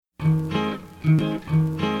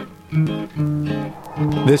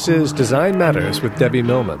This is Design Matters with Debbie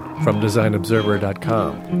Millman from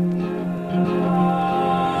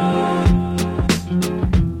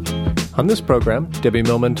DesignObserver.com. On this program, Debbie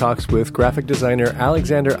Millman talks with graphic designer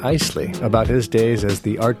Alexander Isley about his days as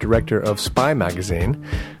the art director of Spy magazine,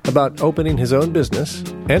 about opening his own business,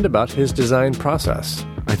 and about his design process.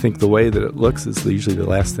 I think the way that it looks is usually the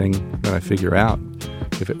last thing that I figure out.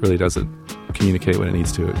 If it really doesn't communicate what it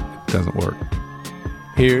needs to, it doesn't work.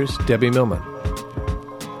 Here's Debbie Millman.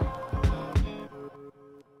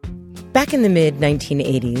 Back in the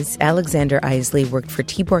mid-1980s, Alexander Isley worked for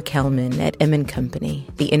Tibor Kalman at M & Company,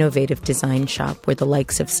 the innovative design shop where the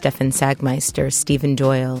likes of Stefan Sagmeister, Stephen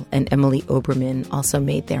Doyle, and Emily Oberman also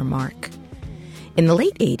made their mark. In the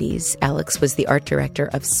late 80s, Alex was the art director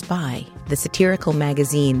of Spy, the satirical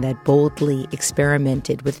magazine that boldly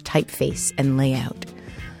experimented with typeface and layout.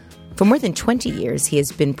 For more than 20 years, he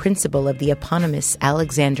has been principal of the eponymous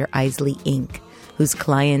Alexander Isley Inc., whose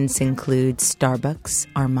clients include Starbucks,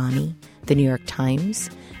 Armani, the New York Times,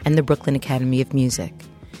 and the Brooklyn Academy of Music.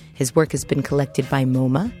 His work has been collected by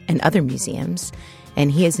MoMA and other museums,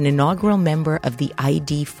 and he is an inaugural member of the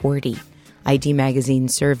ID40, ID Magazine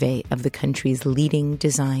survey of the country's leading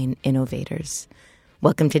design innovators.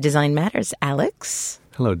 Welcome to Design Matters, Alex.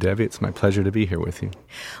 Hello, Debbie. It's my pleasure to be here with you.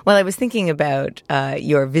 Well, I was thinking about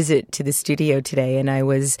your visit to the studio today, and I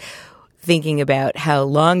was thinking about how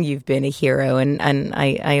long you've been a hero, and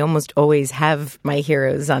I almost always have my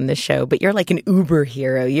heroes on the show, but you're like an uber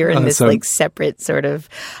hero. You're in this separate sort of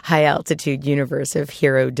high-altitude universe of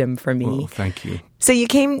hero-dom for me. Oh, thank you. So you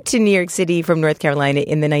came to New York City from North Carolina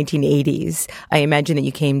in the 1980s. I imagine that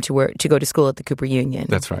you came to go to school at the Cooper Union.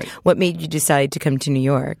 That's right. What made you decide to come to New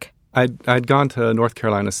York? I'd gone to North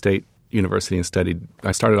Carolina State University and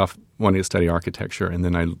I started off wanting to study architecture, and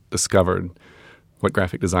then I discovered what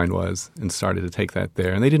graphic design was and started to take that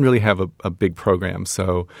there. And they didn't really have a big program.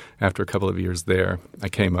 So after a couple of years there, I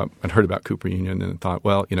came up, I'd heard about Cooper Union and thought,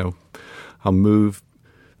 well, I'll move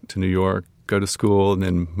to New York, go to school, and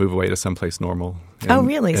then move away to someplace normal. Oh,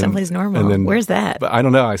 really? Someplace normal? Where's that? But I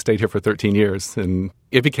don't know. I stayed here for 13 years, and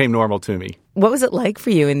it became normal to me. What was it like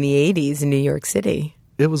for you in the 80s in New York City?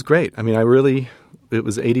 It was great. I mean, it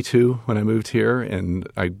was 82 when I moved here, and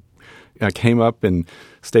I came up and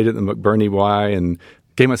stayed at the McBurney Y and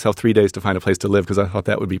gave myself 3 days to find a place to live because I thought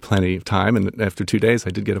that would be plenty of time. And after 2 days,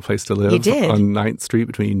 I did get a place to live on 9th Street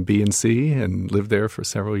between B and C and lived there for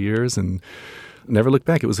several years and never looked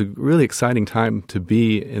back. It was a really exciting time to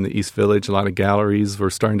be in the East Village. A lot of galleries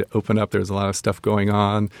were starting to open up. There was a lot of stuff going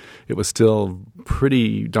on. It was still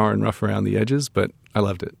pretty darn rough around the edges, but I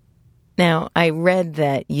loved it. Now, I read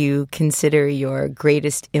that you consider your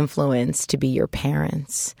greatest influence to be your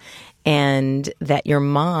parents, and that your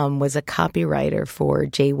mom was a copywriter for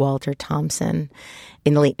J. Walter Thompson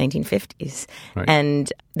in the late 1950s, right,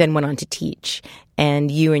 and then went on to teach.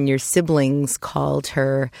 And you and your siblings called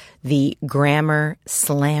her the grammar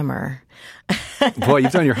slammer. Boy,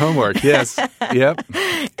 you've done your homework. Yes. Yep.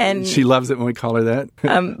 And she loves it when we call her that.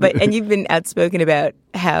 And you've been outspoken about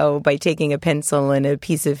how by taking a pencil and a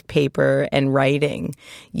piece of paper and writing,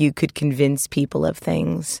 you could convince people of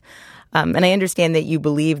things. And I understand that you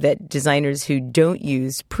believe that designers who don't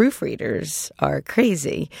use proofreaders are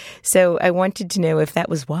crazy. So I wanted to know if that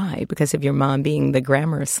was why, because of your mom being the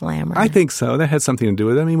grammar slammer. I think so. That had something to do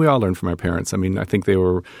with it. I mean, we all learn from our parents. I mean, I think they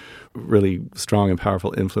were really strong and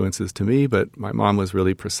powerful influences to me, but my mom was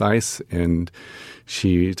really precise, and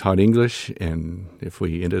she taught English, and if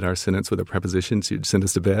we ended our sentence with a preposition, she'd send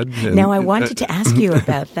us to bed. Now, I wanted to ask you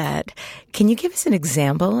about that. Can you give us an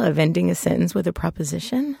example of ending a sentence with a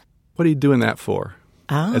proposition? What are you doing that for?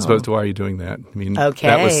 Oh. As opposed to why are you doing that? I mean, okay,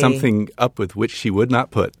 that was something up with which she would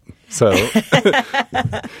not put. So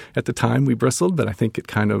at the time we bristled, but I think it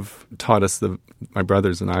kind of taught us, my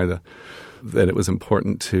brothers and I, that it was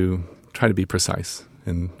important to try to be precise.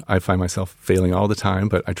 And I find myself failing all the time,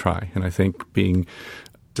 but I try. And I think being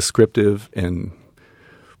descriptive and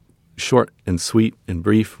short and sweet and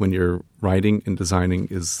brief when you're writing and designing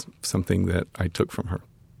is something that I took from her.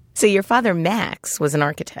 So your father, Max, was an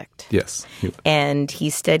architect. Yes. And he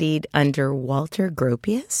studied under Walter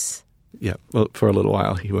Gropius? Yeah. Well, for a little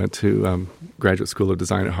while. He went to Graduate School of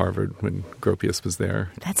Design at Harvard when Gropius was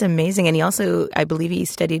there. That's amazing. And he also, I believe he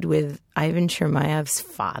studied with Ivan Chermayev's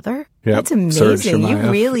father. Yep. That's amazing.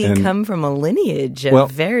 You really come from a lineage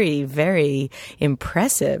of very, very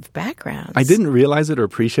impressive backgrounds. I didn't realize it or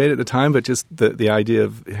appreciate it at the time, but just the idea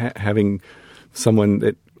of having someone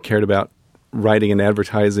that cared about writing and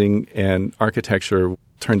advertising and architecture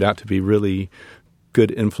turned out to be really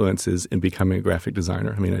good influences in becoming a graphic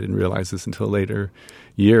designer. I mean, I didn't realize this until later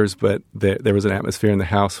years, but there was an atmosphere in the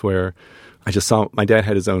house where I just saw my dad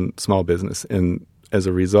had his own small business, and as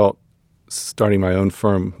a result, starting my own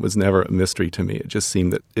firm was never a mystery to me. It just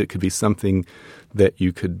seemed that it could be something that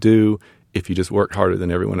you could do if you just worked harder than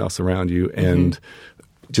everyone else around you and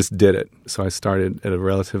just did it. So I started at a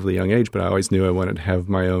relatively young age, but I always knew I wanted to have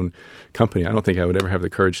my own company. I don't think I would ever have the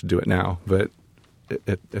courage to do it now, but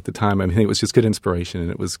at the time, I think it was just good inspiration, and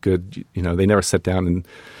it was good. You know, they never sat down and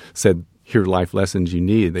said, here are life lessons you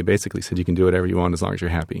need. They basically said you can do whatever you want as long as you're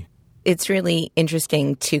happy. It's really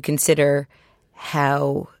interesting to consider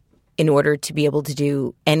how, in order to be able to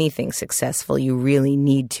do anything successful, you really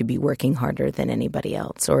need to be working harder than anybody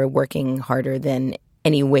else, or working harder than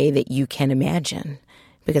any way that you can imagine.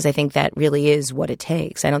 Because I think that really is what it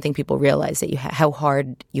takes. I don't think people realize that how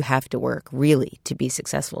hard you have to work really to be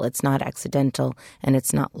successful. It's not accidental, and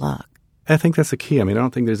it's not luck. I think that's the key. I mean, I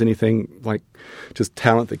don't think there's anything like just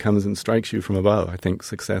talent that comes and strikes you from above. I think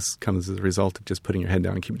success comes as a result of just putting your head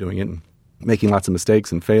down and keep doing it and making lots of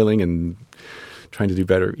mistakes and failing and trying to do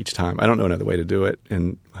better each time. I don't know another way to do it,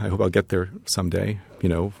 and I hope I'll get there someday, you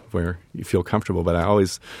know, where you feel comfortable. But I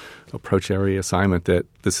always approach every assignment that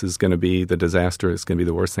this is going to be the disaster. It's going to be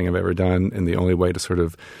the worst thing I've ever done, and the only way to sort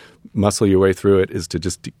of muscle your way through it is to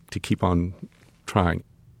just to keep on trying.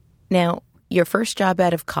 Now, your first job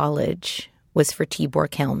out of college was for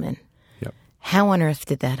Tibor Kalman. Yep. How on earth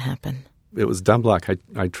did that happen? It was dumb luck.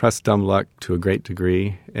 I trust dumb luck to a great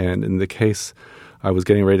degree, and in the case, I was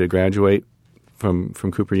getting ready to graduate from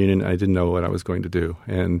Cooper Union. I didn't know what I was going to do.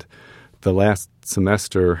 And the last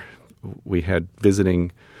semester, we had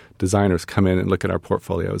visiting designers come in and look at our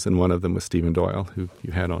portfolios, and one of them was Stephen Doyle, who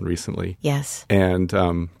you had on recently. Yes. And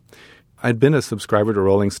I'd been a subscriber to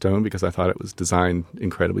Rolling Stone because I thought it was designed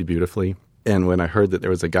incredibly beautifully. And when I heard that there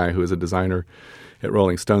was a guy who was a designer at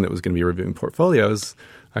Rolling Stone that was going to be reviewing portfolios,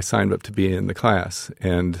 I signed up to be in the class.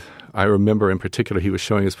 And I remember in particular he was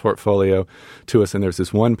showing his portfolio to us, and there's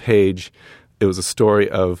this one page. It was a story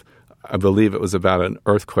of, I believe it was about an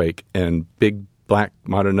earthquake, and big black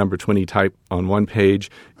modern number 20 type on one page,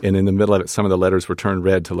 and in the middle of it, some of the letters were turned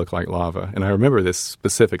red to look like lava. And I remember this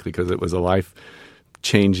specifically because it was a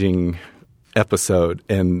life-changing episode,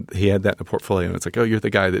 and he had that in the portfolio. And it's like, oh, you're the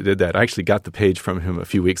guy that did that. I actually got the page from him a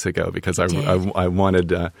few weeks ago because I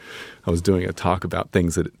wanted, I was doing a talk about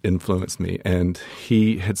things that influenced me. And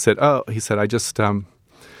he said, I just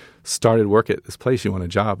started work at this place. You want a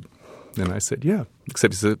job? And I said, yeah.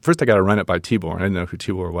 Except he said, first I got to run it by Tibor. I didn't know who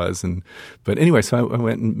Tibor was. But anyway, so I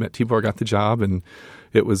went and met Tibor, got the job, and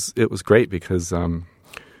it was great because I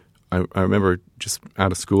remember just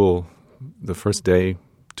out of school, the first day,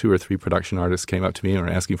 2 or 3 production artists came up to me and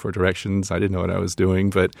were asking for directions. I didn't know what I was doing,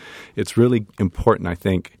 but it's really important, I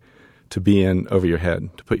think, to be in over your head,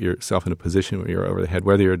 to put yourself in a position where you're over the head,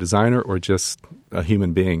 whether you're a designer or just a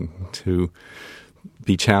human being, to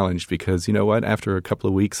be challenged. Because you know what? After a couple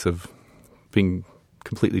of weeks of being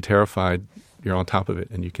completely terrified, you're on top of it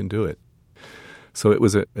and you can do it. So it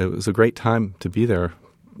was a great time to be there.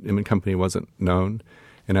 Inman Company wasn't known,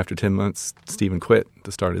 and after 10 months, Stephen quit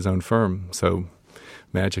to start his own firm. So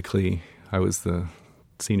magically, I was the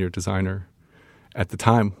senior designer at the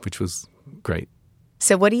time, which was great.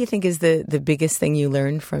 So what do you think is the biggest thing you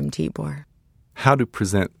learned from Tibor? How to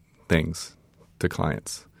present things to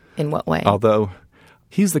clients. In what way? Although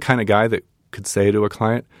he's the kind of guy that could say to a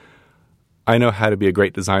client, I know how to be a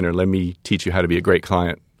great designer. Let me teach you how to be a great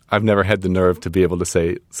client. I've never had the nerve to be able to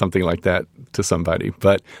say something like that to somebody.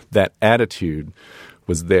 But that attitude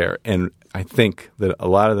was there. And I think that a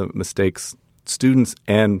lot of the mistakes students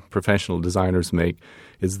and professional designers make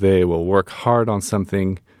is they will work hard on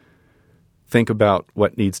something, think about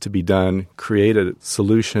what needs to be done, create a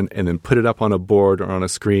solution, and then put it up on a board or on a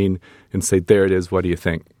screen and say, there it is, what do you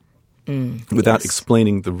think? Without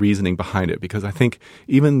explaining the reasoning behind it. Because I think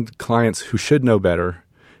even clients who should know better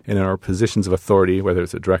and are positions of authority, whether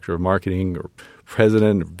it's a director of marketing or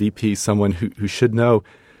president or VP, someone who should know,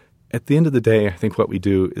 at the end of the day, I think what we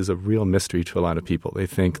do is a real mystery to a lot of people. They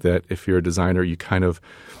think that if you're a designer, you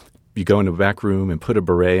go into a back room and put a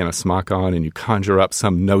beret and a smock on and you conjure up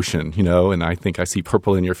some notion, and I think I see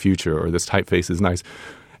purple in your future, or this typeface is nice.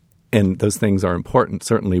 And those things are important,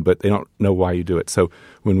 certainly, but they don't know why you do it. So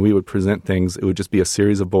when we would present things, it would just be a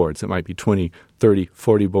series of boards. It might be 20, 30,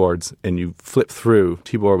 40 boards, and you flip through.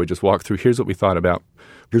 Tibor would just walk through, here's what we thought about,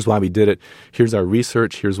 here's why we did it, here's our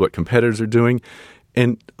research, here's what competitors are doing.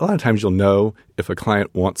 And a lot of times you'll know if a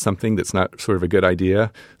client wants something that's not sort of a good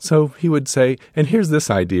idea. So he would say, and here's this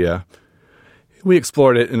idea. We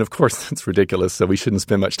explored it, and of course, it's ridiculous, so we shouldn't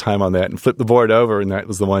spend much time on that, and flip the board over, and that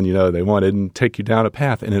was the one, they wanted, and take you down a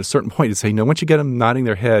path. And at a certain point, you say, once you get them nodding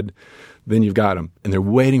their head, then you've got them, and they're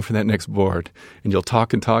waiting for that next board. And you'll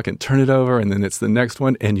talk and turn it over, and then it's the next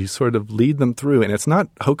one, and you sort of lead them through. And it's not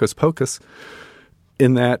hocus pocus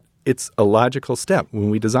in that it's a logical step.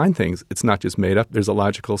 When we design things, it's not just made up. There's a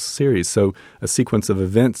logical series, so a sequence of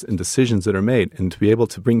events and decisions that are made. And to be able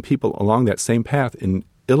to bring people along that same path and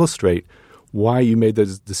illustrate why you made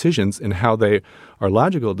those decisions and how they are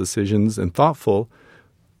logical decisions and thoughtful,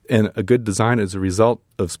 and a good design as a result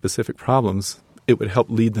of specific problems, it would help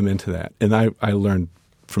lead them into that. And I learned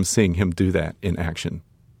from seeing him do that in action.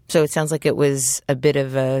 So it sounds like it was a bit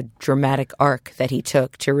of a dramatic arc that he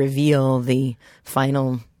took to reveal the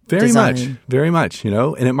final design. Very much,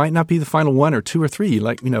 and it might not be the final one or two or three.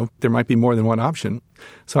 There might be more than one option.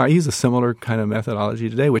 So I use a similar kind of methodology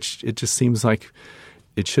today, which it just seems like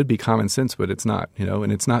it should be common sense, but it's not,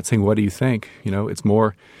 and it's not saying, what do you think? It's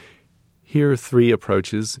more, here are three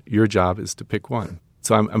approaches. Your job is to pick one.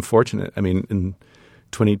 So I'm fortunate. In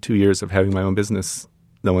 22 years of having my own business,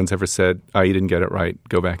 no one's ever said, you didn't get it right.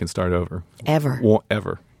 Go back and start over. Ever?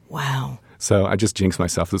 Ever. Wow. So I just jinxed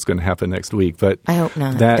myself. It's going to happen next week. But I hope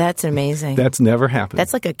not. That's amazing. That's never happened.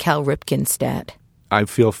 That's like a Cal Ripken stat. I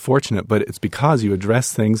feel fortunate, but it's because you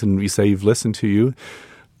address things and you say you've listened to you.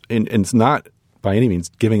 And it's not by any means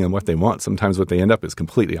giving them what they want. Sometimes what they end up is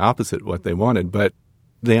completely opposite what they wanted, but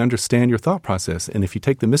they understand your thought process. And if you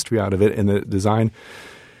take the mystery out of it and the design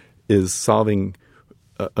is solving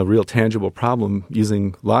a real tangible problem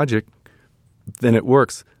using logic, then it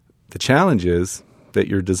works. The challenge is that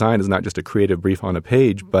your design is not just a creative brief on a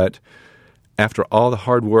page, but after all the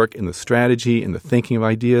hard work and the strategy and the thinking of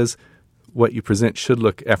ideas, what you present should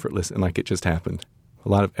look effortless and like it just happened. A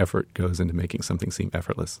lot of effort goes into making something seem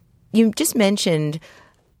effortless. You just mentioned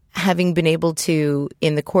having been able to,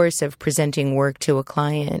 in the course of presenting work to a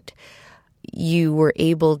client, you were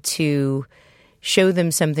able to show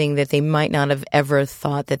them something that they might not have ever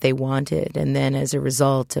thought that they wanted. And then as a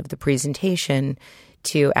result of the presentation,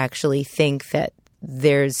 to actually think that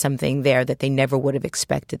there's something there that they never would have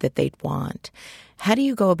expected that they'd want. How do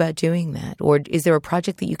you go about doing that? Or is there a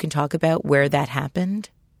project that you can talk about where that happened?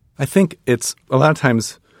 I think it's a lot of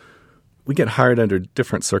times we get hired under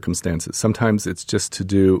different circumstances. Sometimes it's just to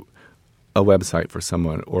do a website for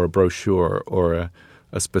someone or a brochure or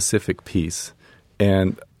a specific piece.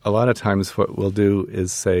 And a lot of times what we'll do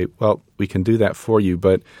is say, well, we can do that for you,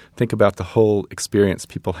 but think about the whole experience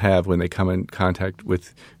people have when they come in contact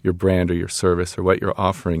with your brand or your service or what you're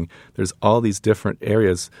offering. There's all these different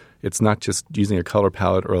areas. It's not just using a color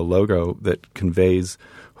palette or a logo that conveys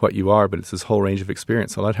what you are, but it's this whole range of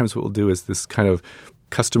experience. So a lot of times what we'll do is this kind of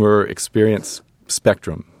customer experience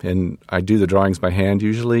spectrum. And I do the drawings by hand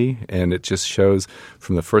usually, and it just shows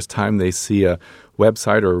from the first time they see a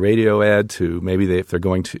website or a radio ad to maybe if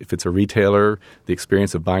it's a retailer, the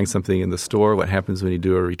experience of buying something in the store, what happens when you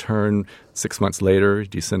do a return 6 months later,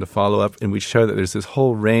 do you send a follow-up? And we show that there's this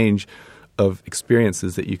whole range of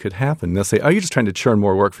experiences that you could happen. They'll say, you're just trying to churn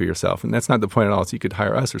more work for yourself. And that's not the point at all. So you could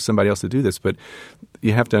hire us or somebody else to do this. But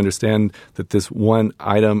you have to understand that this one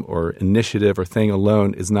item or initiative or thing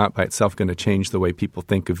alone is not by itself going to change the way people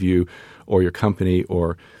think of you or your company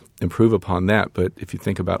or improve upon that. But if you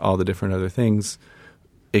think about all the different other things,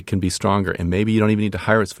 it can be stronger. And maybe you don't even need to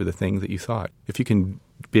hire us for the thing that you thought. If you can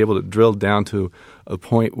be able to drill down to a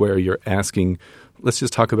point where you're asking, let's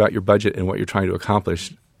just talk about your budget and what you're trying to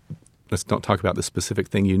accomplish. Let's don't talk about the specific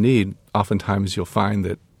thing you need. Oftentimes you'll find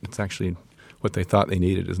that it's actually what they thought they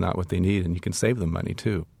needed is not what they need, and you can save them money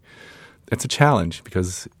too. It's a challenge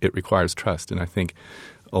because it requires trust, and I think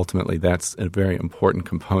ultimately that's a very important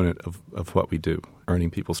component of what we do,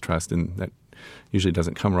 earning people's trust, and that usually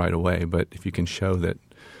doesn't come right away, but if you can show that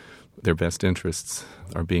their best interests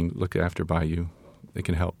are being looked after by you, it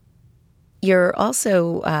can help. You're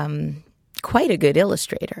also quite a good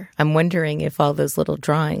illustrator. I'm wondering if all those little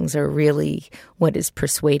drawings are really what is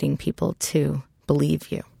persuading people to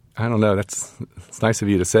believe you. I don't know. It's nice of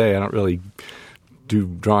you to say. I don't really do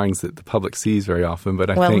drawings that the public sees very often, but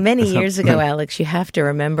I think... Well, many years ago, Alex, you have to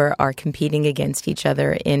remember our competing against each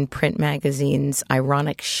other in print magazine's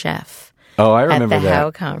Ironic Chef. Oh, I remember at the that.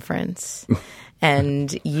 Howe Conference.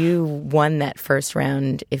 And you won that first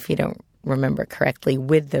round, if you don't remember correctly,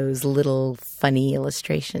 with those little funny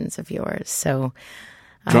illustrations of yours. So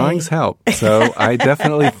drawings help. So I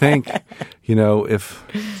definitely think, if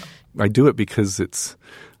I do it because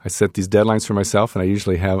I set these deadlines for myself, and I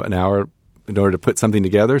usually have an hour in order to put something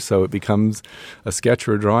together, so it becomes a sketch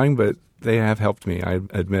or a drawing, but they have helped me, I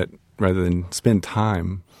admit, rather than spend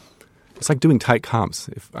time it's like doing tight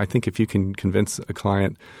comps. I think if you can convince a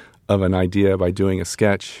client of an idea by doing a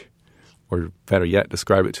sketch, or better yet,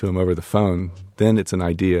 describe it to them over the phone, then it's an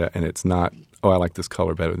idea and it's not, oh, I like this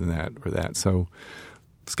color better than that or that. So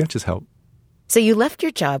sketches help. So you left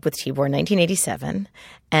your job with Tibor in 1987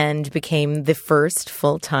 and became the first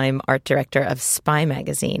full-time art director of Spy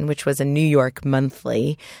magazine, which was a New York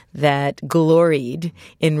monthly that gloried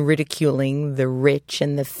in ridiculing the rich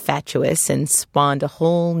and the fatuous and spawned a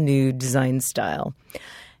whole new design style.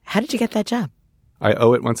 How did you get that job? I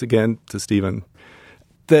owe it once again to Stephen.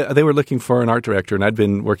 They were looking for an art director, and I'd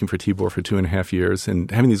been working for Tibor for 2.5 years and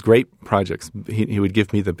having these great projects. He would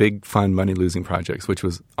give me the big, fun, money-losing projects, which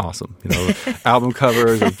was awesome. Album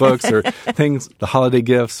covers or books or things, the holiday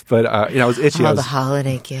gifts. But, I was itchy. The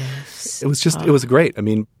holiday gifts. It was just, it was great. I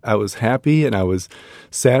mean, I was happy and I was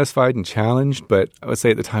satisfied and challenged. But I would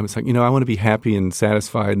say at the time, it's like, I want to be happy and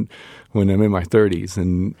satisfied when I'm in my 30s.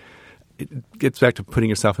 And it gets back to putting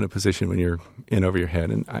yourself in a position when you're in over your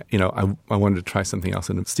head. And, I wanted to try something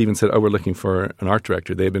else. And Stephen said, we're looking for an art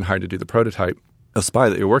director. They had been hired to do the prototype of Spy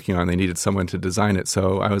that you're working on. They needed someone to design it.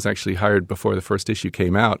 So I was actually hired before the first issue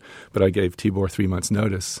came out, but I gave Tibor 3 months'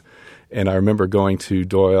 notice. And I remember going to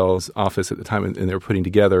Doyle's office at the time, and they were putting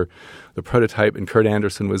together the prototype, and Kurt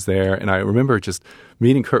Anderson was there. And I remember just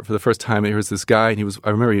meeting Kurt for the first time. And there was this guy, and I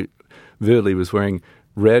remember he vividly was wearing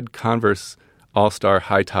red Converse all-star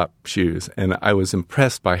high-top shoes. And I was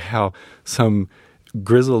impressed by how some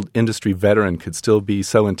grizzled industry veteran could still be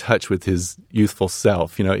so in touch with his youthful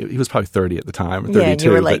self. He was probably 30 at the time, or 32. Yeah, and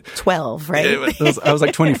you were like 12, right? I was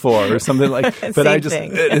like 24 or something like. But I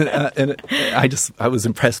was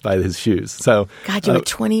impressed by his shoes. So, God, you were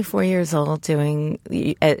 24 years old doing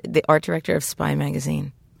the art director of Spy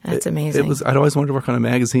magazine. That's amazing. I'd always wanted to work on a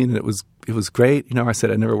magazine, and it was great. I said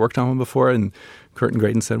I'd never worked on one before, and Kurt and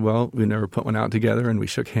Graydon said, well, we never put one out together, and we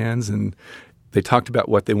shook hands, and they talked about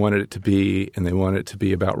what they wanted it to be, and they wanted it to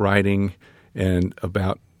be about writing and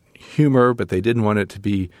about humor, but they didn't want it to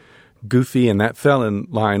be goofy, and that fell in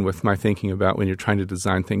line with my thinking about when you're trying to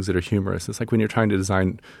design things that are humorous. It's like when you're trying to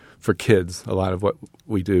design for kids, a lot of what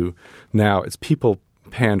we do now, it's people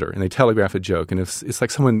pander, and they telegraph a joke, and it's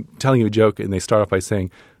like someone telling you a joke, and they start off by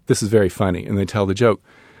saying, this is very funny, and they tell the joke.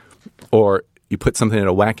 Or you put something at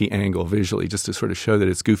a wacky angle visually just to sort of show that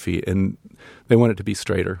it's goofy, and they want it to be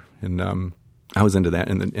straighter. And I was into that,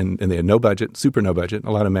 and they had no budget, super no budget.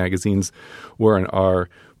 A lot of magazines were and are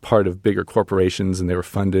part of bigger corporations, and they were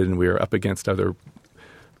funded, and we were up against other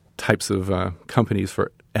types of companies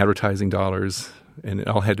for advertising dollars, and it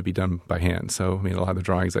all had to be done by hand. So, a lot of the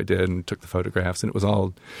drawings I did and took the photographs, and it was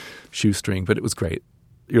all shoestring, but it was great.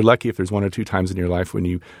 You're lucky if there's one or two times in your life when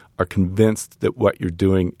you are convinced that what you're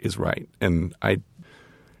doing is right. And I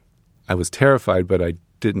was terrified, but I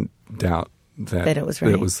didn't doubt that it was right.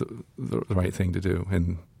 That it was the right thing to do.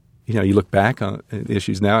 And you look back on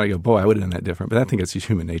issues now, and you go, "Boy, I would have done that different." But I think it's just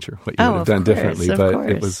human nature. What you would have done differently. But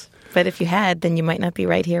it was. But if you had, then you might not be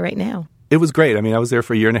right here, right now. It was great. I was there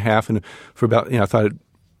for 1.5 years, and for about I thought I'd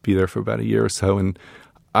be there for about a year or so, and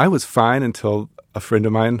I was fine until a friend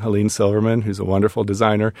of mine, Helene Silverman, who's a wonderful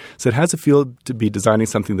designer, said, "How's it feel to be designing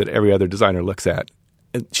something that every other designer looks at?"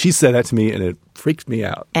 And she said that to me, and it freaked me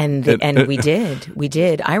out. And we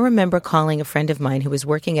did. I remember calling a friend of mine who was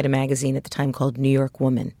working at a magazine at the time called New York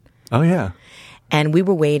Woman. Oh, yeah. And we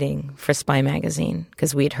were waiting for Spy magazine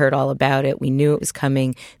because we had heard all about it. We knew it was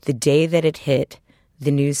coming. The day that it hit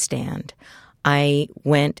the newsstand, I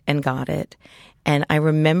went and got it. And I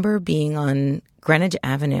remember being on Greenwich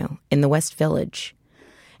Avenue in the West Village.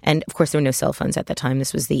 And, of course, there were no cell phones at the time.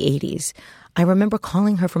 This was the 80s. I remember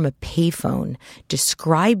calling her from a payphone,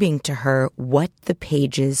 describing to her what the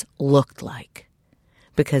pages looked like,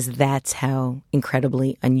 because that's how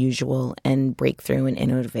incredibly unusual and breakthrough and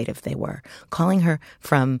innovative they were. Calling her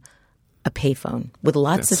from a payphone with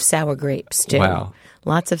lots of sour grapes, too. Wow.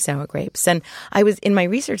 Lots of sour grapes. And I was, in my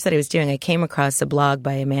research that I was doing, I came across a blog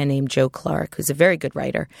by a man named Joe Clark, who's a very good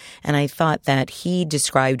writer. And I thought that he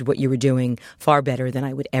described what you were doing far better than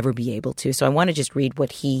I would ever be able to. So I want to just read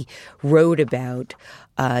what he wrote about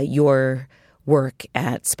your work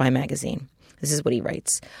at Spy magazine. This is what he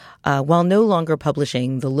writes. While no longer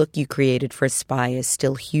publishing, the look you created for Spy is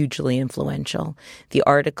still hugely influential. The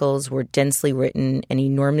articles were densely written and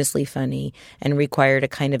enormously funny and required a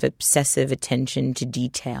kind of obsessive attention to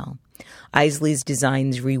detail. Isley's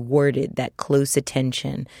designs rewarded that close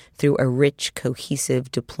attention through a rich,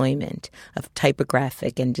 cohesive deployment of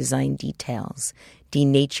typographic and design details.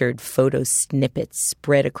 denatured photo snippets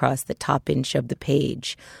spread across the top inch of the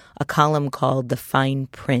page, a column called the fine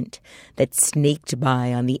print that snaked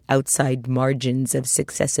by on the outside margins of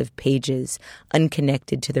successive pages,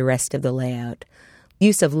 unconnected to the rest of the layout.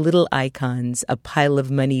 Use of little icons, a pile of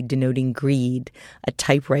money denoting greed, a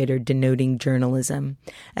typewriter denoting journalism,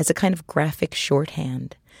 as a kind of graphic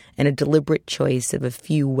shorthand, and a deliberate choice of a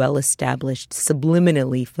few well-established,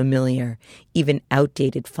 subliminally familiar, even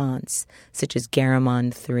outdated fonts, such as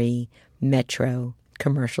Garamond 3, Metro,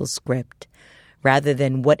 Commercial Script, rather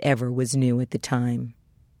than whatever was new at the time.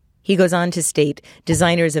 He goes on to state,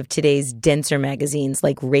 designers of today's denser magazines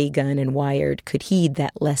like Ray Gun and Wired could heed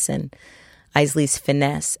that lesson. Isley's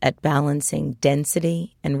finesse at balancing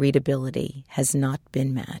density and readability has not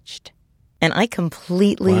been matched. And I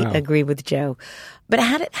completely agree with Joe. But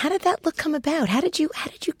how did that look come about? How did you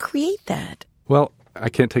create that? Well, I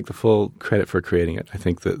can't take the full credit for creating it. I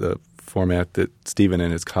think that the format that Stephen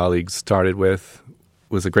and his colleagues started with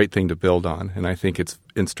was a great thing to build on. And I think it's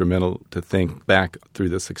instrumental to think back through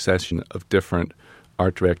the succession of different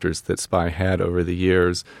art directors that SPY had over the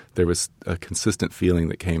years. There was a consistent feeling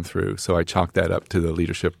that came through. So I chalked that up to the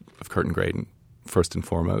leadership of Kurt and Graydon, first and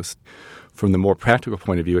foremost. From the more practical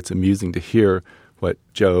point of view, it's amusing to hear what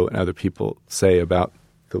Joe and other people say about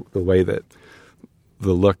the way that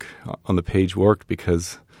the look on the page worked,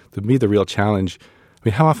 because to me the real challenge, I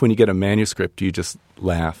mean, how often when you get a manuscript do you just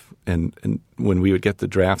laugh? And when we would get the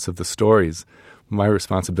drafts of the stories, my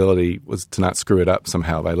responsibility was to not screw it up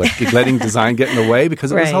somehow by letting design get in the way,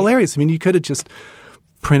 because it was hilarious. I mean, you could have just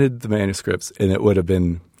printed the manuscripts and it would have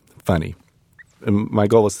been funny. And my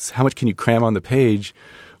goal was, how much can you cram on the page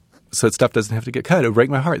so that stuff doesn't have to get cut? It would break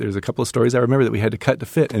my heart. There's a couple of stories I remember that we had to cut to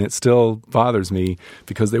fit, and it still bothers me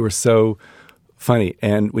because they were so funny.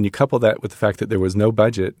 And when you couple that with the fact that there was no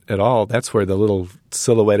budget at all, that's where the little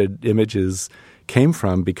silhouetted images came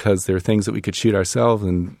from, because they're things that we could shoot ourselves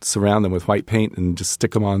and surround them with white paint and just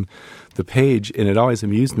stick them on the page. And it always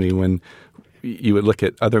amused me when you would look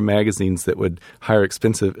at other magazines that would hire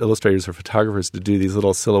expensive illustrators or photographers to do these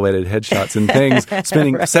little silhouetted headshots and things,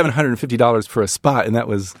 spending $750 for a spot, and that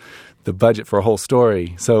was the budget for a whole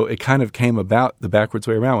story. So it kind of came about the backwards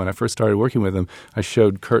way around. When I first started working with them, I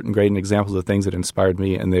showed Kurt and Graydon examples of things that inspired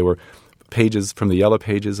me, and they were pages from the Yellow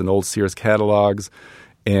Pages and old Sears catalogs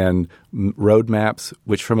and road maps,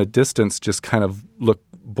 which from a distance just kind of look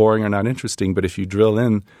boring or not interesting, but if you drill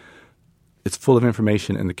in, it's full of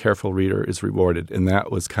information and the careful reader is rewarded. And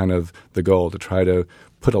that was kind of the goal, to try to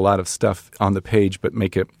put a lot of stuff on the page but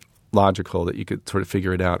make it logical, that you could sort of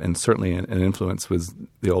figure it out. And certainly an influence was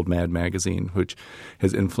the old Mad magazine, which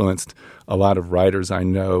has influenced a lot of writers I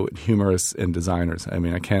know, humorists and designers. I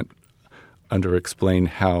mean, I can't under-explain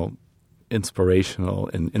how inspirational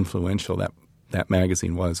and influential that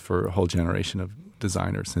magazine was for a whole generation of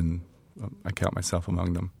designers, and I count myself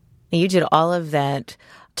among them. You did all of that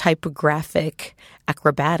typographic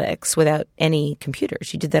acrobatics without any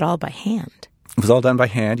computers. You did that all by hand. It was all done by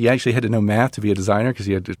hand. You actually had to know math to be a designer, because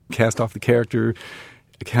you had to cast off the character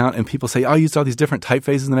account. And people say, I used all these different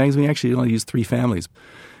typefaces in the magazine. We actually only used 3 families.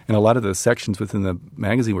 And a lot of the sections within the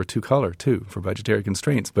magazine were 2-color, too, for budgetary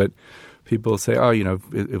constraints. But people say,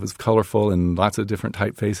 it was colorful and lots of different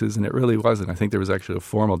typefaces, and it really wasn't. I think there was actually a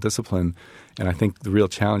formal discipline, and I think the real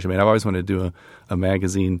challenge, I've always wanted to do a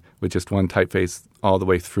magazine with just one typeface all the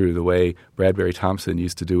way through, the way Bradbury Thompson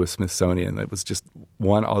used to do with Smithsonian. It was just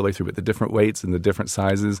one all the way through, but the different weights and the different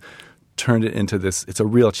sizes turned it into this. It's a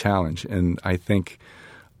real challenge, and I think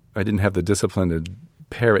I didn't have the discipline to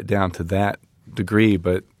pare it down to that degree,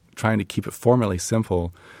 but trying to keep it formally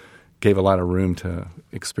simple gave a lot of room to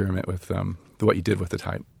experiment with what you did with the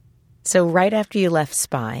type. So right after you left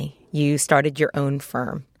SPY, you started your own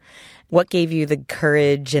firm. What gave you the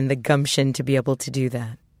courage and the gumption to be able to do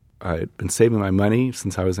that? I'd been saving my money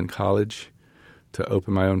since I was in college to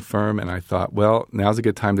open my own firm, and I thought, well, now's a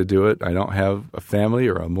good time to do it. I don't have a family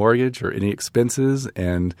or a mortgage or any expenses,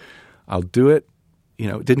 and I'll do it.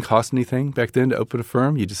 It didn't cost anything back then to open a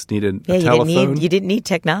firm. You just needed a telephone. You didn't need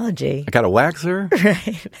technology. I got a waxer.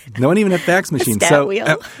 Right. No one even had fax machines. Stat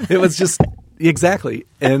wheel. It was just, exactly.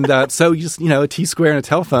 And so you just, a T-square and a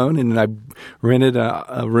telephone. And I rented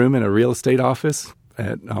a room in a real estate office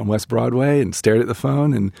on West Broadway and stared at the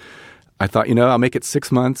phone. And I thought, I'll make it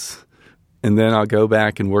 6 months, and then I'll go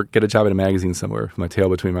back and get a job at a magazine somewhere with my tail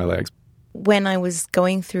between my legs. When I was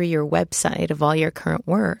going through your website of all your current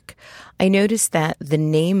work, I noticed that the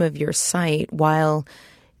name of your site, while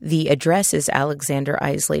the address is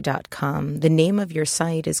alexanderisley.com, the name of your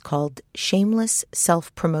site is called Shameless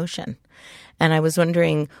Self-Promotion. And I was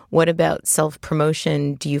wondering, what about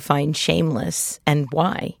self-promotion do you find shameless, and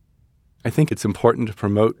why? I think it's important to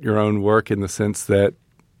promote your own work in the sense that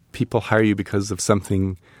people hire you because of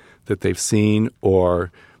something that they've seen,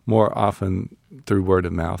 or more often through word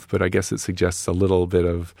of mouth. But I guess it suggests a little bit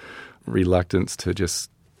of reluctance to just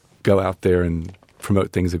go out there and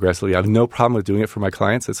promote things aggressively. I have no problem with doing it for my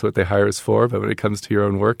clients. That's what they hire us for. But when it comes to your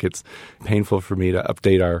own work, it's painful for me to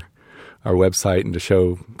update our website and to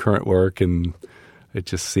show current work. And it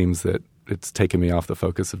just seems that it's taken me off the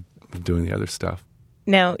focus of doing the other stuff.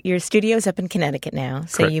 Now, your studio's up in Connecticut now.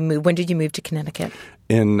 So Correct. you moved. When did you move to Connecticut?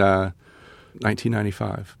 In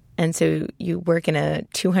 1995. And so you work in a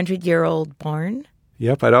 200-year-old barn?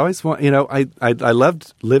 Yep. I'd always want, I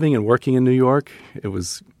loved living and working in New York. It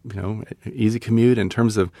was, an easy commute in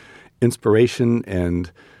terms of inspiration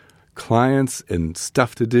and clients and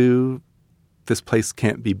stuff to do. This place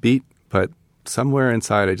can't be beat, but somewhere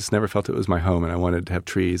inside I just never felt it was my home, and I wanted to have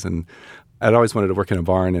trees. And I'd always wanted to work in a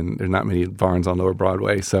barn, and there's not many barns on Lower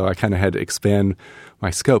Broadway, so I kind of had to expand my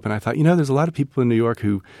scope. And I thought, there's a lot of people in New York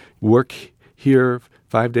who work here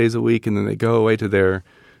 5 days a week, and then they go away to their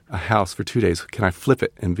house for 2 days. Can I flip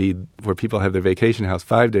it and be where people have their vacation house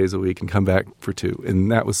 5 days a week and come back for 2?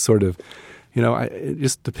 And that was sort of,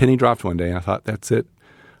 just the penny dropped one day, and I thought, that's it.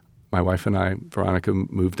 My wife and I, Veronica,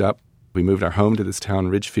 moved up. We moved our home to this town,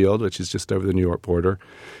 Ridgefield, which is just over the New York border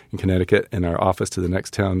in Connecticut, and our office to the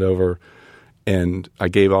next town over. And I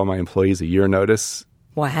gave all my employees a year notice.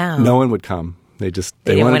 Wow. No one would come. They didn't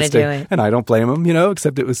wanted want to to stay. do it. And I don't blame them,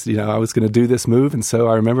 except it was, I was going to do this move. And so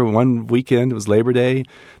I remember one weekend, it was Labor Day,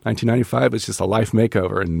 1995. It was just a life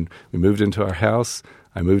makeover. And we moved into our house.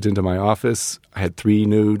 I moved into my office. I had 3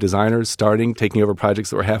 new designers taking over projects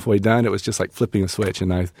that were halfway done. It was just like flipping a switch.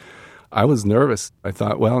 And I was nervous. I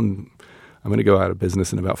thought, well, I'm going to go out of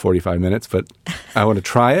business in about 45 minutes, but I want to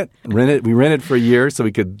try it. We rented for a year so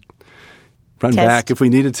we could run back if we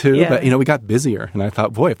needed to. Yeah. But, we got busier. And I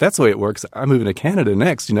thought, boy, if that's the way it works, I'm moving to Canada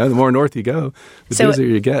next. The more north you go, the busier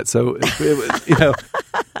you get. So,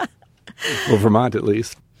 well, Vermont at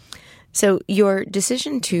least. So your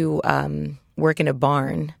decision to work in a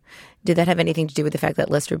barn, did that have anything to do with the fact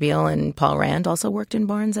that Lester Beale and Paul Rand also worked in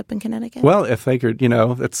barns up in Connecticut? Well, I figured,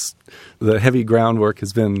 that's the heavy groundwork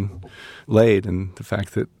has been laid. And the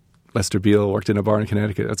fact that Lester Beale worked in a barn in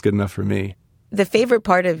Connecticut, that's good enough for me. The favorite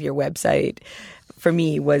part of your website for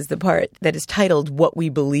me was the part that is titled What We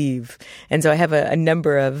Believe. And so I have a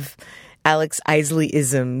number of Alex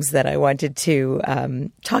Isley-isms that I wanted to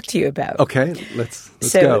talk to you about. Okay, let's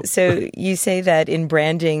go. So you say that in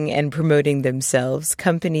branding and promoting themselves,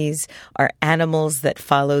 companies are animals that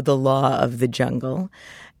follow the law of the jungle.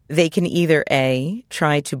 They can either A,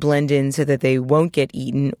 try to blend in so that they won't get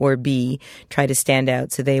eaten, or B, try to stand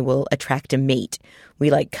out so they will attract a mate. We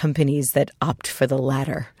like companies that opt for the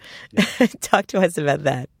latter. Talk to us about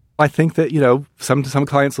that. I think that, some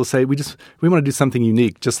clients will say, we want to do something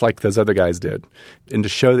unique, just like those other guys did. And to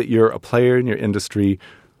show that you're a player in your industry,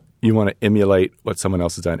 you want to emulate what someone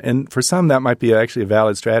else has done. And for some, that might be actually a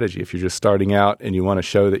valid strategy. If you're just starting out and you want to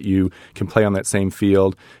show that you can play on that same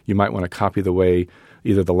field, you might want to copy the way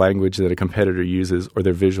either the language that a competitor uses or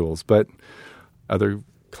their visuals. But other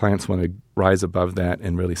clients want to rise above that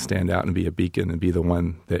and really stand out and be a beacon and be the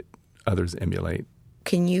one that others emulate.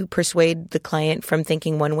 Can you persuade the client from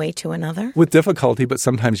thinking one way to another? With difficulty, but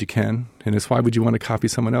sometimes you can. And it's why would you want to copy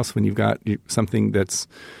someone else when you've got something that's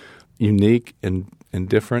unique and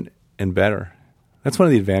different and better? That's one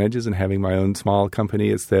of the advantages in having my own small company,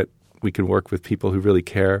 is that we can work with people who really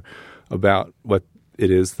care about what it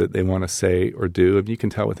is that they want to say or do. And you can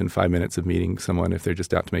tell within 5 minutes of meeting someone if they're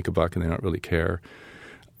just out to make a buck and they don't really care.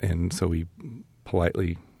 And so we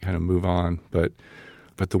politely kind of move on. But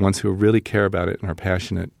the ones who really care about it and are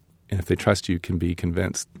passionate, and if they trust you, can be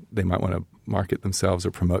convinced, they might want to market themselves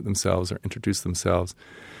or promote themselves or introduce themselves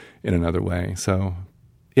in another way. So,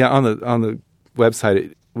 yeah, on the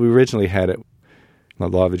website, we originally had it, the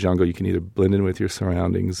law of the jungle. You can either blend in with your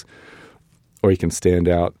surroundings or you can stand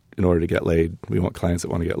out in order to get laid. We want clients that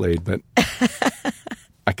want to get laid, but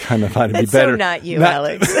I kind of thought it'd be better. That's so not you,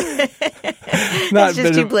 Alex. It's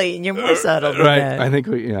just too blatant. You're more subtle than that. I think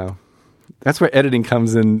that's where editing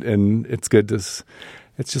comes in, and it's good to.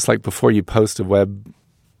 It's just like before you post a web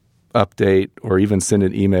update or even send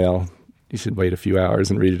an email, you should wait a few hours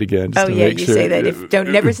and read it again. Just to make sure. Say that.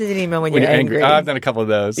 Never send an email when you're angry. I've done a couple of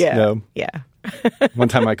those. Yeah. One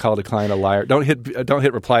time I called a client a liar. Don't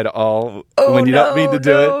hit reply to all when you don't mean to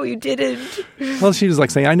do it. No, you didn't. Well, she was like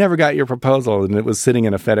saying, I never got your proposal. And it was sitting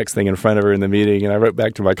in a FedEx thing in front of her in the meeting. And I wrote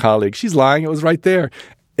back to my colleague, she's lying. It was right there.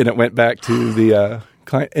 And it went back to the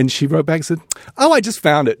client, and she wrote back and said, "Oh, I just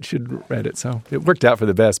found it." She'd read it, so it worked out for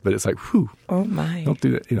the best. But it's like, whew. Oh my! Don't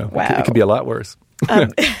do that. Wow. It could be a lot worse.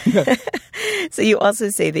 So you also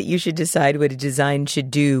say that you should decide what a design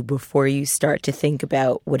should do before you start to think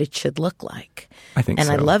about what it should look like. I think so.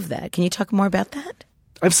 And I love that. Can you talk more about that?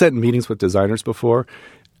 I've sat in meetings with designers before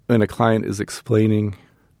when a client is explaining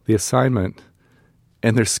the assignment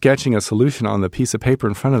and they're sketching a solution on the piece of paper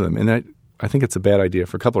in front of them. And I think it's a bad idea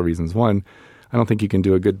for a couple of reasons. One, I don't think you can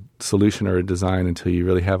do a good solution or a design until you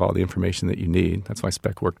really have all the information that you need. That's why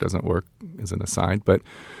spec work doesn't work as an aside. But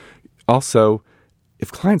also,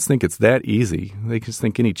 if clients think it's that easy, they just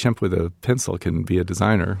think any chimp with a pencil can be a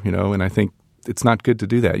designer, and I think it's not good to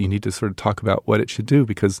do that. You need to sort of talk about what it should do,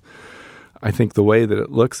 because I think the way that it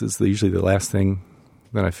looks is usually the last thing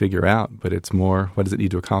that I figure out, but it's more, what does it need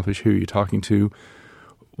to accomplish? Who are you talking to?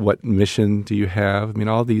 What mission do you have? I mean,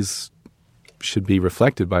 all these should be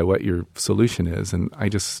reflected by what your solution is. And I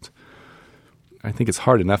think it's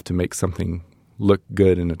hard enough to make something look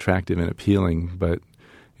good and attractive and appealing, but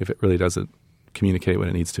if it really doesn't communicate what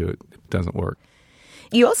it needs to, it doesn't work.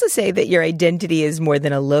 You also say that your identity is more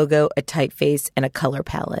than a logo, a typeface, and a color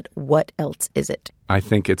palette. What else is it? I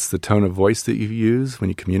think it's the tone of voice that you use when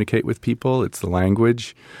you communicate with people. It's the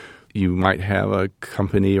language. You might have a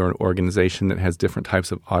company or an organization that has different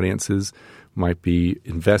types of audiences. It might be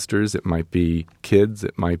investors. It might be kids.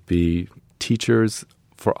 It might be teachers.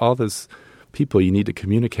 For all those people, you need to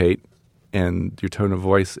communicate, and your tone of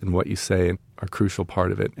voice and what you say are a crucial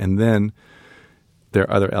part of it. And then there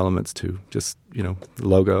are other elements too. Just,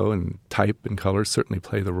 logo and type and colors certainly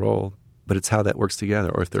play the role, but it's how that works together,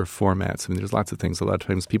 or if there are formats. I mean, there's lots of things. A lot of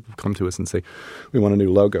times people come to us and say, we want a new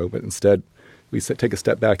logo, but instead we take a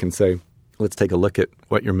step back and say, let's take a look at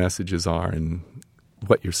what your messages are and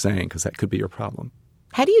what you're saying, because that could be your problem.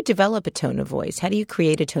 How do you develop a tone of voice? How do you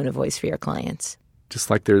create a tone of voice for your clients? Just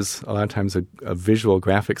like there's a lot of times a visual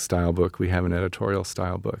graphic style book, we have an editorial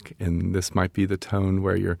style book. And this might be the tone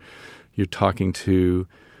where you're talking to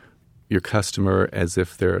your customer as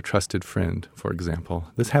if they're a trusted friend, for example.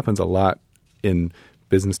 This happens a lot in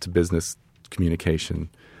business-to-business communication,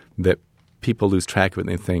 that people lose track of it and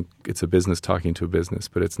they think it's a business talking to a business,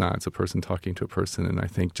 but it's not. It's a person talking to a person. And I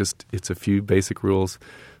think just it's a few basic rules.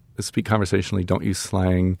 Speak conversationally. Don't use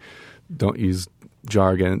slang. Don't use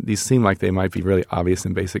jargon. These seem like they might be really obvious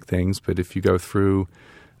and basic things, but if you go through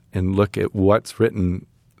and look at what's written,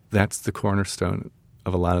 that's the cornerstone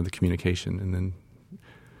of a lot of the communication. And then,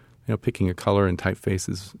 picking a color and typeface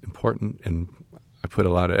is important, and I put a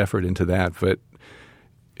lot of effort into that. But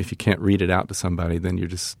if you can't read it out to somebody, then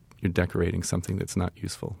you're decorating something that's not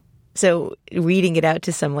useful. So reading it out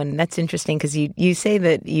to someone, that's interesting, because you say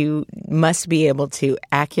that you must be able to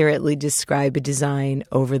accurately describe a design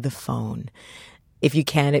over the phone. If you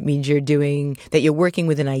can, it means you're working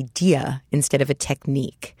with an idea instead of a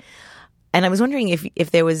technique. And I was wondering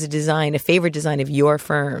if there was a favorite design of your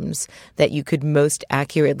firm's that you could most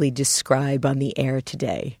accurately describe on the air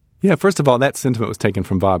today. Yeah, first of all, that sentiment was taken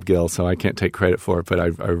from Bob Gill, so I can't take credit for it, but I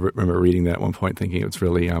remember reading that at one point thinking it was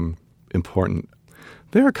really important.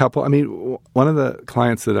 There are a couple. I mean, one of the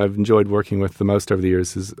clients that I've enjoyed working with the most over the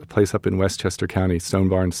years is a place up in Westchester County, Stone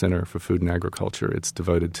Barn Center for Food and Agriculture. It's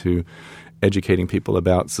devoted to educating people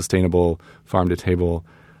about sustainable farm-to-table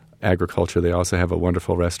agriculture. They also have a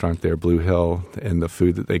wonderful restaurant there, Blue Hill, and the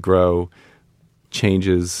food that they grow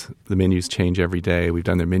changes. The menus change every day. We've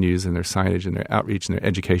done their menus and their signage and their outreach and their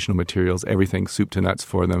educational materials, everything soup to nuts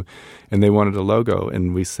for them. And they wanted a logo,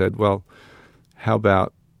 and we said, well, how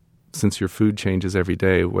about, since your food changes every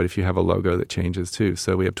day, what if you have a logo that changes too?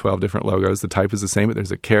 So we have 12 different logos. The type is the same, but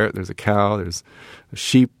there's a carrot, there's a cow, there's a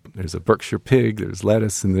sheep, there's a Berkshire pig, there's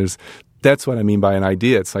lettuce, and that's what I mean by an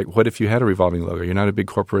idea. It's like, what if you had a revolving logo? You're not a big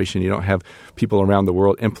corporation. You don't have people around the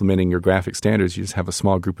world implementing your graphic standards. You just have a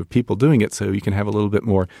small group of people doing it, so you can have a little bit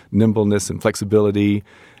more nimbleness and flexibility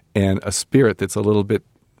and a spirit that's a little bit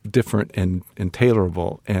different and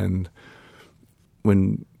tailorable. And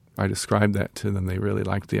when I described that to them, they really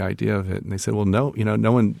liked the idea of it. And they said, well,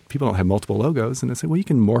 people don't have multiple logos. And I said, well, you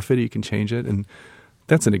can morph it, you can change it. And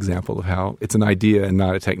that's an example of how it's an idea and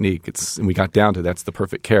not a technique. And we got down to that's the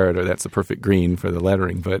perfect carrot or that's the perfect green for the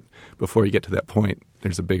lettering. But before you get to that point,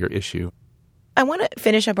 there's a bigger issue. I want to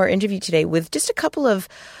finish up our interview today with just a couple of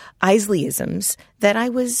Isleyisms that I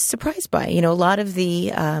was surprised by. A lot of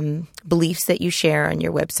the beliefs that you share on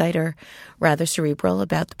your website are rather cerebral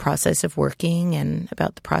about the process of working and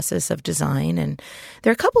about the process of design. And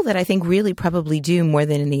there are a couple that I think really probably do, more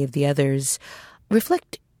than any of the others,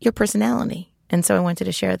 reflect your personality. And so I wanted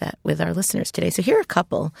to share that with our listeners today. So here are a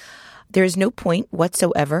couple. There is no point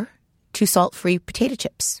whatsoever to salt-free potato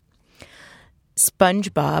chips.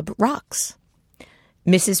 SpongeBob rocks.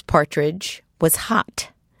 Mrs. Partridge was hot.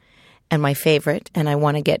 And my favorite, and I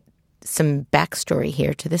want to get some backstory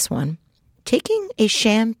here to this one, taking a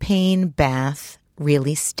champagne bath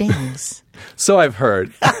really stings. So I've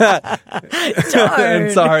heard. Darn.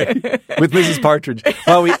 Sorry. With Mrs. Partridge.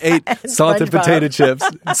 While we ate salted potato chips,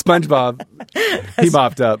 SpongeBob, he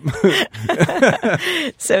mopped up.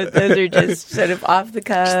 So those are just sort of off the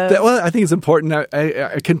cuff. Well, I think it's important.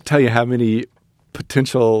 I can't tell you how many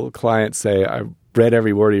potential clients say, I read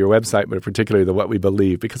every word of your website, but particularly the what we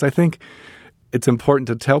believe, because I think it's important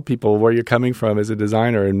to tell people where you're coming from as a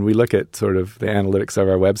designer. And we look at sort of the analytics of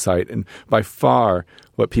our website. And by far,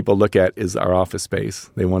 what people look at is our office space.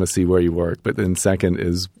 They want to see where you work. But then second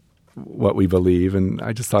is what we believe. And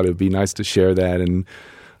I just thought it would be nice to share that and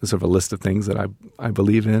sort of a list of things that I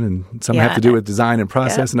believe in. And some have to do with design and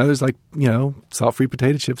process, and others like, salt-free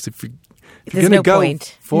potato chips. If you're going to go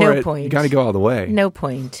for it, you got to go all the way. No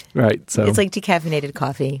point. Right. So it's like decaffeinated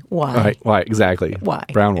coffee. Why? Right. Why? Exactly. Why?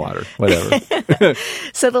 Brown water. Whatever.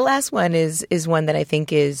 So the last one is one that I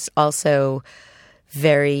think is also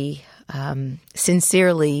very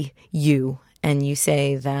sincerely you. And you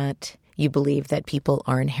say that you believe that people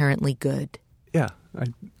are inherently good. Yeah,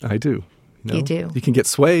 I do. You do. You can get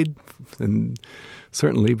swayed, and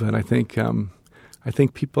certainly, but I think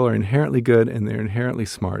people are inherently good and they're inherently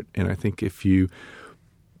smart. And I think if you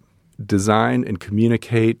design and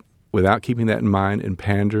communicate without keeping that in mind and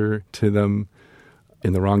pander to them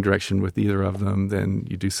in the wrong direction with either of them, then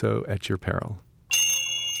you do so at your peril.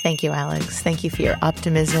 Thank you, Alex. Thank you for your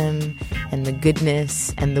optimism and the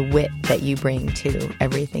goodness and the wit that you bring to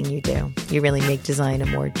everything you do. You really make design a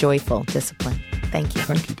more joyful discipline. Thank you.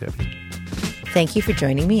 Thank you, Debbie. Thank you for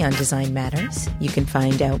joining me on Design Matters. You can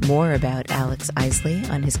find out more about Alex Isley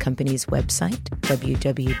on his company's website,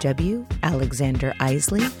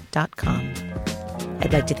 www.alexanderisley.com.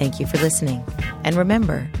 I'd like to thank you for listening. And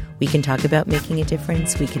remember, we can talk about making a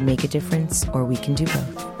difference, we can make a difference, or we can do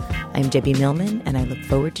both. I'm Debbie Millman, and I look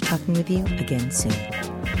forward to talking with you again soon.